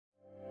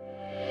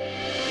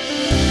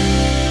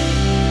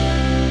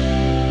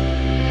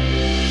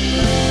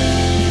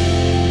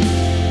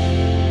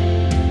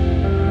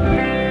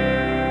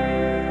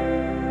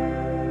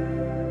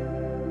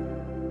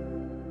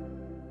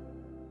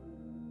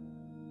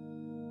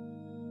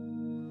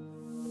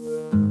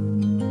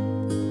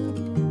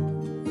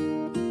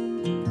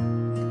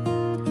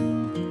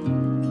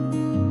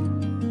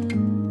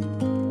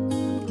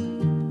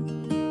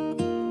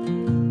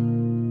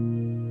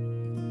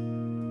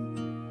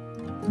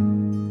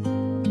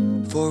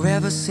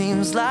Forever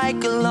seems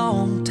like a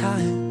long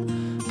time,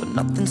 but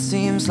nothing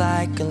seems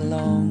like a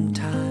long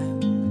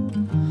time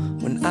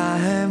when I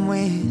am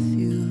with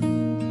you.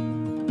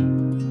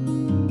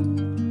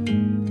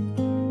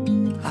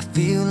 I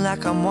feel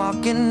like I'm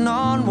walking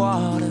on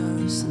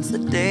water since the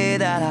day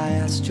that I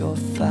asked your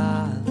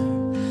father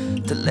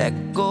to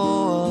let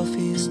go of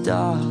his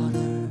daughter.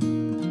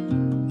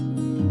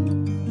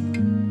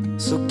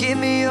 So give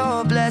me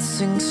your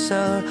blessing,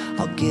 sir.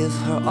 I'll give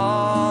her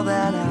all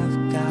that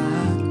I've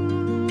got.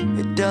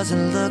 It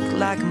doesn't look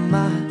like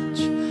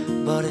much,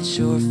 but it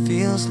sure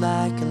feels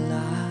like a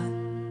lot.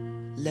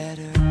 Let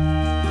her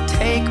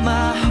take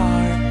my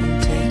heart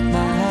and take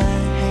my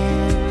hand.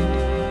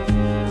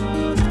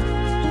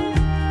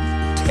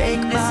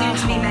 Take my heart.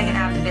 Soon to be Meghan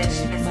and Rich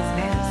A, Mrs.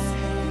 Bears.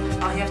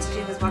 All you have to do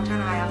is walk down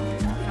the aisle,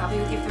 and I'll be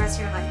with you for the rest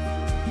of your life.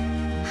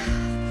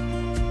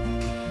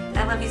 I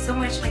love you so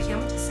much, and I can't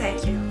wait to say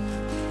it to you.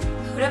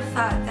 Who would have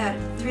thought that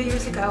 3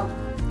 years ago,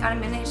 on a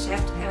midnight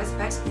shift, I was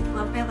about to be the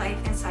love of my life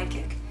and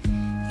sidekick.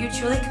 You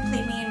truly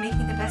complete me and make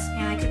me the best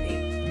man I could be.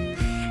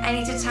 I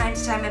need to tie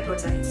my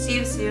Bertozzi. See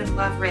you soon.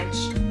 Love,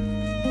 Rich.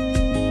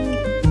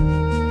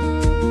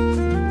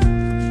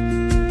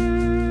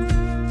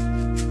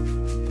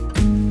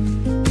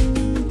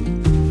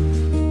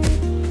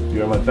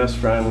 You are my best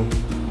friend,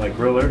 my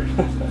griller,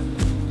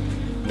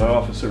 my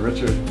officer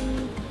Richard,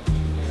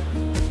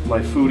 my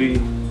foodie,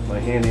 my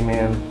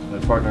handyman, my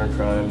partner in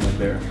crime, my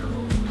bear,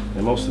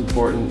 and most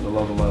important, the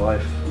love of my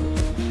life.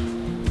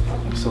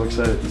 I'm so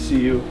excited to see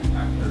you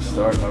at the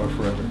start of our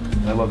forever.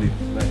 I love you.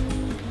 Night.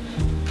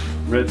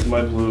 Red to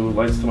my blue,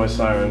 lights to my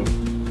siren,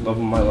 love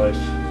of my life,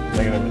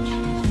 Meghan and Rich.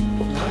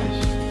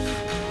 Nice.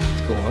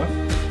 It's cool, huh?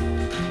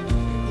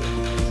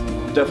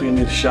 Definitely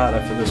need a shot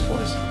after this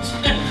place.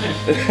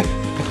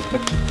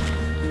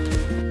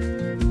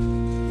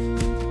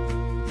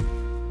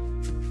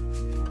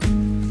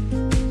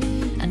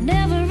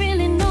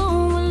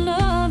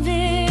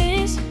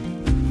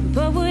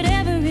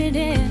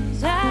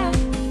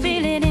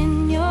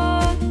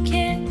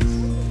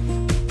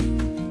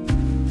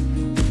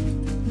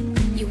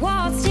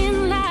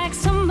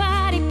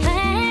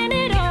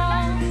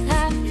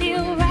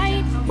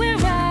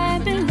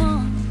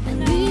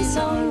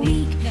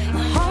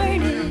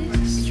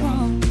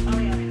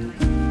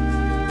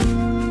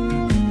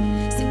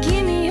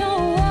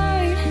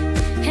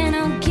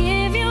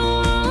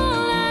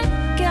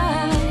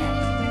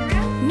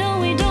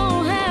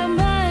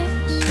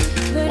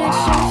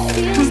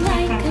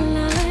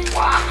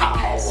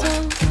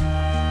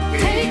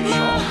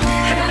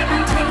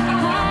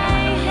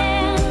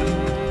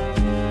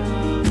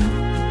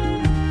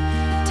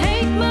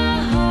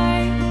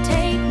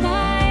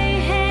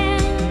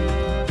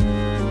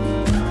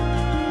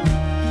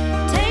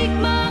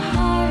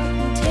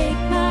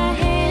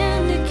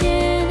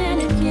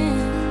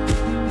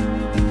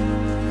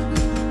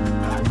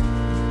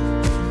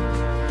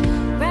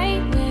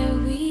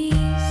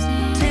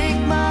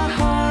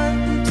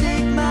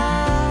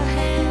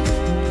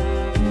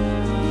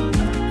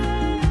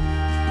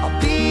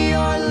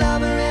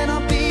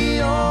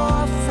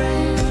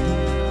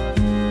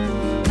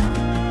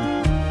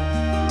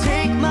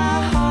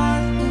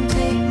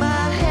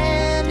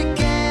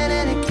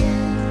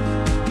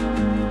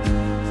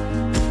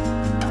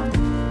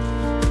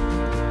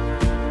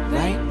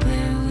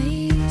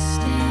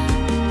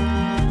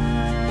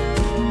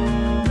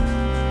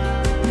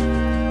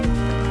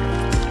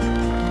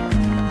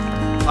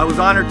 I was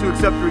honored to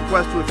accept the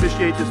request to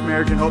officiate this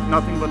marriage and hope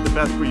nothing but the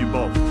best for you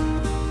both.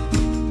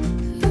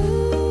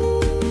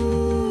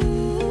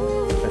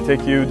 I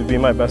take you to be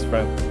my best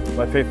friend,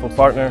 my faithful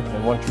partner,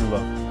 and one true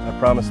love. I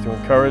promise to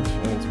encourage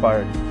and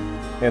inspire you,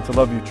 and to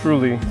love you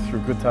truly through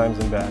good times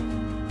and bad.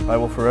 I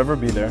will forever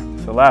be there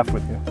to laugh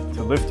with you,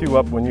 to lift you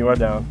up when you are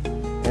down,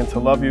 and to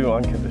love you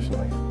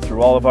unconditionally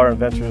through all of our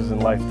adventures in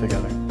life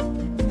together.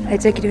 I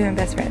take you to be my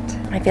best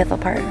friend, my faithful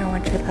partner, and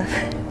one true love.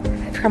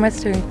 I promise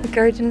to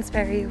encourage and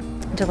inspire you,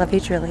 and to love you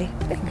truly,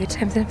 in good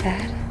times and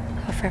bad.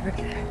 I'll forever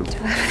be there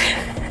to laugh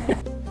with you,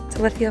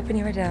 to lift you up when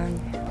you are down,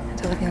 and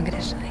to love you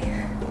unconditionally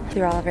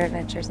through all of our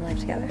adventures in life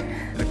together.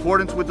 In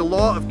accordance with the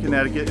law of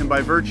Connecticut and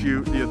by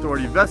virtue the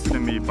authority vested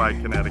in me by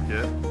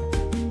Connecticut,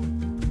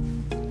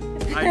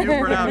 I do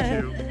pronounce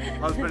you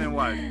husband and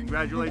wife.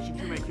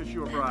 Congratulations, you may kiss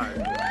your bride.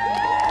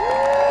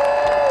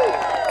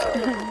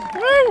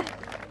 Woo!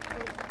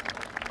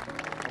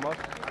 Come on.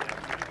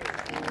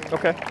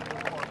 Okay.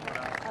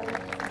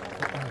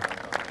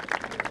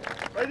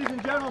 Ladies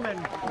and gentlemen,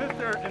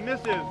 Mr. and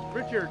Mrs.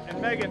 Richard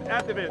and Meghan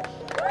Atovitz.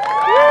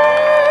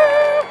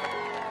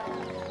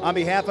 On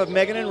behalf of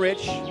Meghan and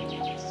Rich,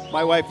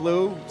 my wife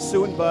Lou,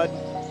 Sue and Bud,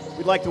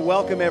 we'd like to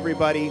welcome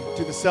everybody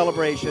to the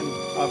celebration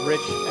of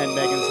Rich and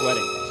Meghan's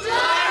wedding.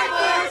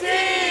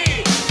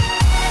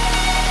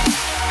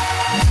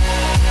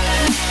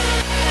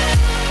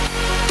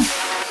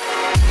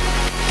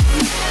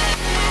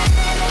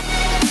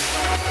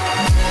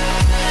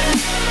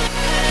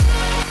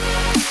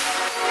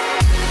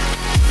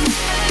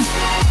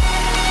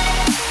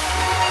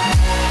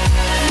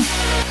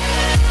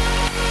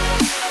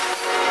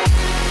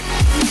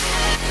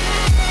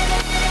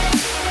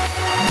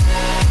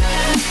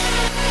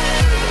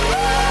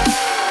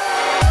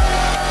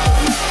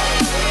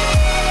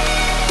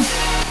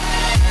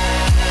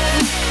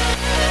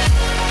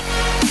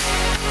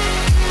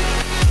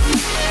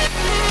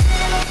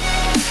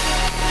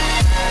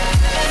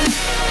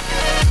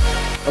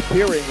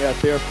 appearing at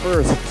their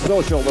first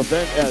social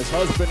event as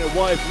husband and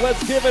wife.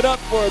 Let's give it up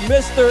for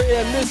Mr.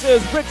 and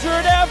Mrs.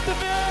 Richard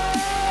A.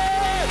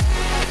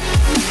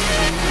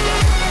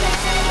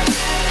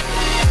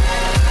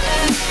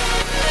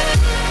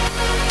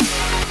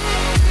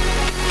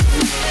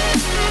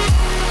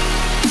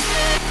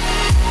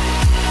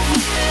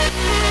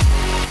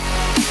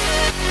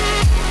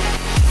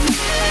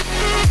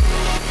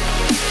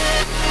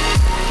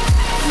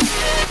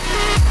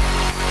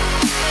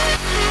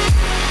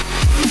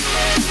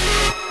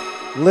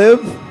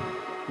 Live,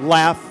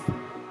 laugh,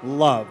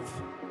 love.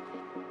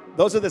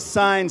 Those are the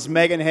signs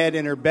Meghan had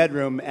in her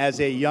bedroom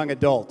as a young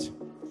adult.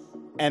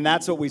 And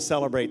that's what we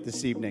celebrate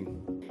this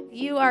evening.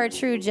 You are a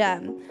true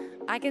gem.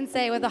 I can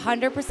say with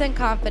 100%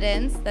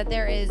 confidence that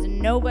there is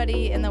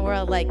nobody in the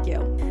world like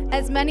you.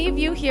 As many of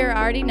you here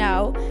already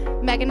know,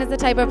 Meghan is the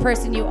type of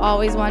person you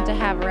always want to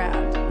have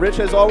around. Rich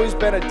has always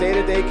been a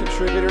day-to-day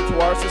contributor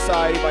to our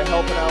society by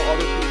helping out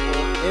other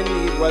people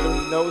in need, whether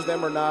he knows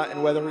them or not,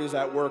 and whether he's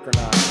at work or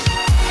not.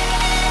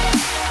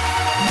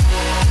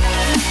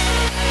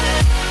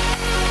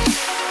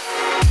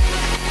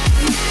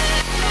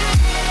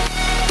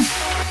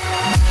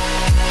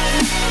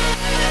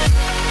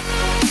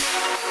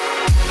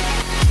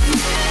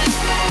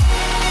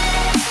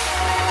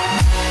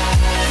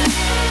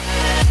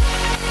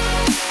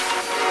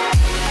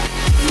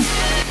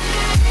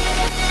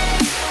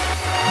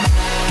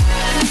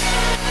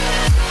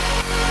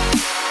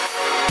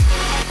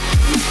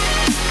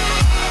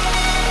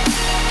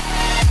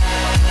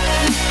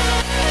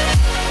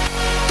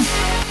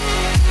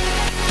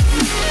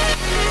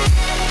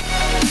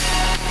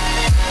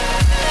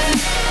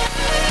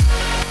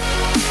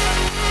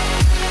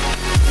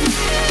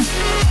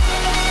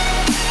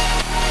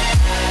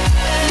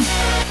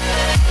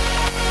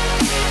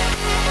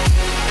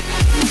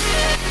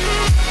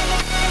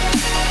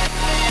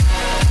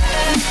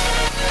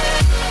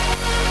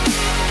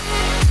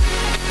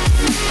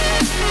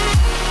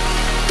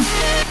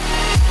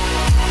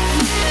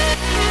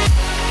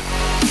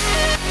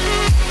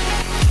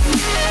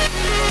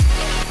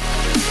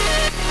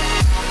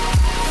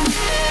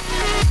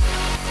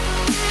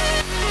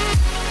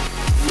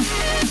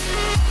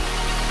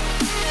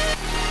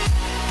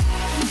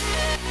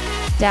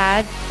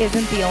 Dad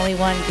isn't the only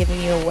one giving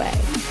you away.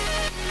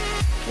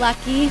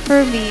 Lucky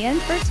for me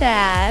and for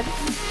Dad,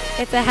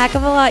 it's a heck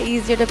of a lot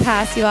easier to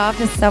pass you off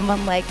to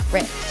someone like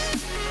Rich.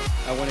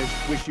 I want to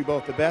wish you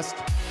both the best,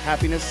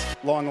 happiness,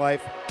 long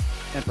life,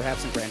 and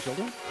perhaps some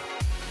grandchildren.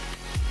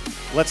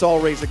 Let's all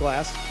raise a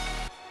glass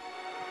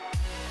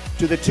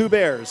to the two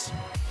bears.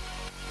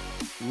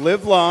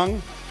 Live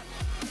long,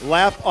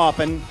 laugh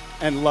often,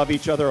 and love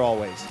each other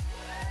always.